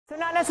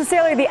Not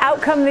necessarily the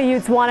outcome the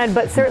Utes wanted,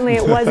 but certainly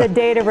it was a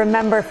day to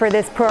remember for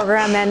this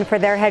program and for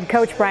their head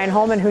coach, Brian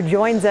Holman, who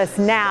joins us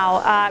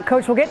now.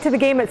 Coach, we'll get to the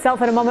game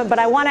itself in a moment, but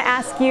I want to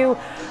ask you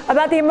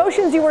about the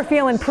emotions you were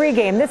feeling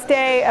pregame. This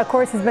day, of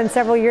course, has been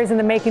several years in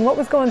the making. What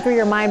was going through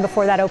your mind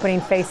before that opening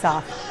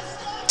face-off?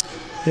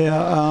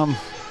 Yeah,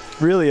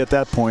 really at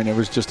that point, it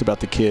was just about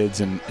the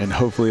kids, and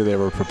hopefully they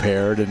were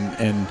prepared,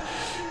 and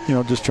you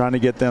know, just trying to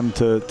get them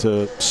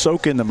to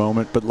soak in the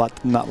moment, but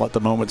not let the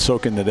moment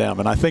soak into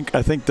them. And I think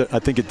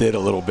it did a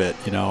little bit.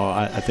 You know,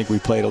 I think we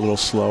played a little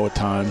slow at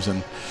times,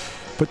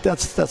 but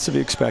that's to be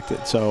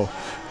expected. So,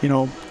 you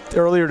know,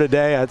 earlier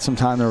today I had some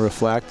time to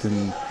reflect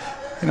and,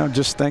 you know,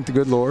 just thank the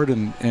good Lord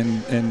and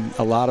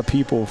a lot of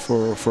people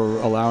for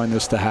allowing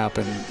this to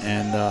happen.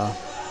 And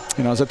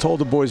you know, as I told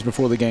the boys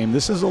before the game,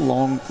 this is a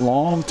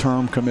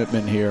long-term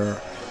commitment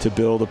here to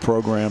build a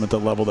program at the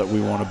level that we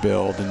want to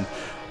build.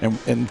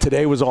 And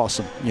today was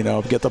awesome. You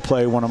know, get to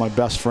play one of my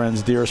best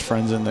friends, dearest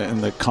friends in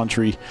the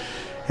country,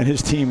 and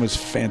his team was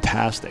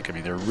fantastic. I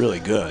mean, they're really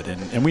good,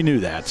 and we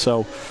knew that.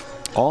 So,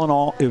 all in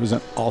all, it was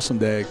an awesome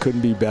day. It couldn't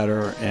be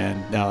better.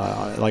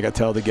 And like I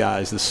tell the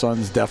guys, the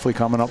sun's definitely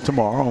coming up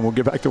tomorrow, and we'll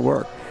get back to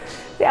work.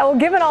 Yeah. Well,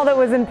 given all that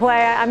was in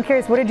play, I'm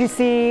curious, what did you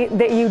see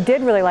that you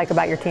did really like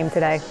about your team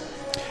today?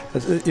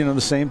 You know,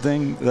 the same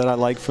thing that I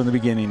liked from the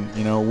beginning.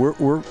 You know,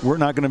 we're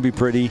not going to be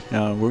pretty.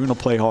 We're going to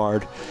play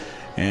hard.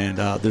 And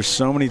there's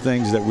so many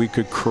things that we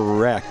could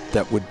correct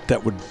that would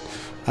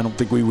I don't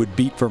think we would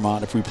beat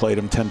Vermont if we played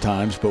them 10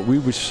 times, but we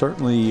would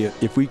certainly,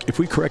 if we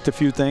correct a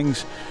few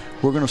things,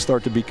 we're going to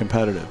start to be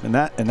competitive, and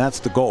that's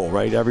the goal,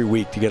 right? Every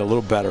week to get a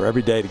little better,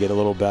 every day to get a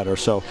little better.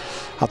 So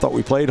I thought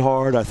we played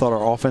hard. I thought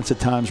our offense at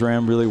times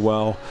ran really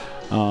well.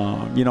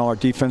 You know, our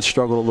defense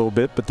struggled a little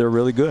bit, but they're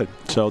really good.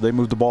 So they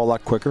moved the ball a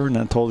lot quicker, and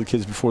I told the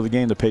kids before the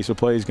game the pace of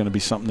play is going to be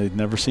something they'd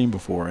never seen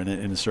before, and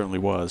it certainly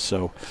was.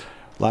 So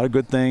a lot of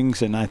good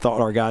things, and I thought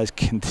our guys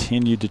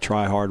continued to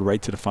try hard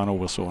right to the final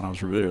whistle, and I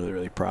was really,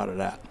 really proud of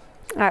that.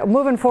 All right,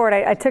 moving forward,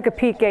 I took a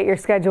peek at your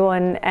schedule,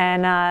 and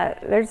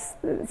there's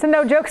some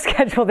no-joke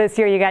schedule this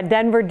year. You got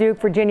Denver,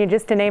 Duke, Virginia,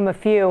 just to name a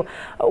few.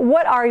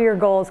 What are your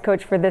goals,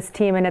 Coach, for this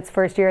team in its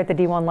first year at the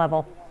D1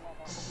 level?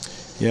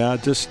 Yeah,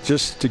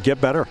 just to get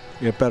better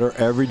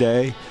every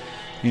day,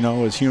 you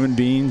know, as human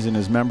beings and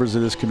as members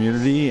of this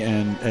community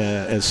and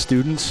as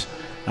students.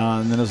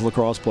 And then as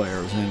lacrosse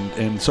players,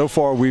 and so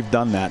far we've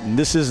done that, and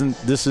this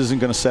isn't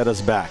going to set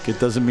us back. It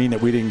doesn't mean that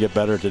we didn't get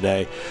better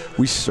today.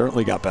 We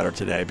certainly got better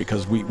today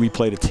because we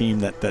played a team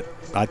that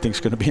I think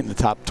is going to be in the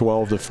top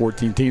 12 to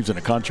 14 teams in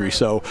the country.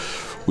 So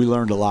we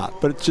learned a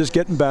lot, but it's just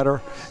getting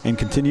better and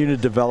continue to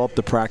develop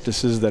the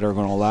practices that are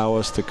going to allow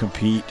us to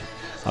compete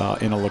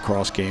in a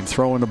lacrosse game,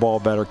 throwing the ball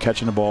better,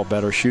 catching the ball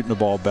better, shooting the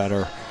ball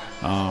better,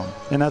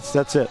 and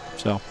that's it.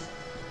 So.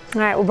 All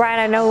right, well, Brian,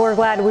 I know we're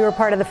glad we were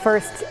part of the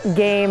first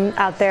game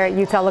out there at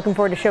Utah. Looking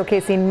forward to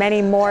showcasing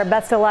many more.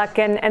 Best of luck,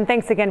 and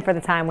thanks again for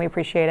the time. We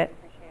appreciate it.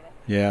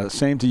 Yeah,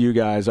 same to you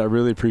guys. I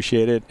really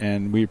appreciate it,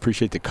 and we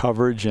appreciate the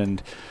coverage.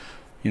 And,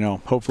 you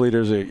know, hopefully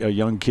there's a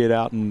young kid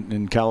out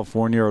in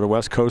California or the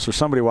West Coast or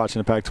somebody watching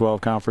the Pac-12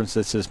 conference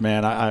that says,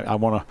 man, I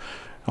want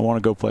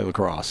to go play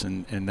lacrosse,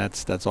 and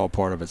that's all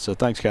part of it. So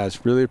thanks,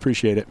 guys. Really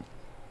appreciate it.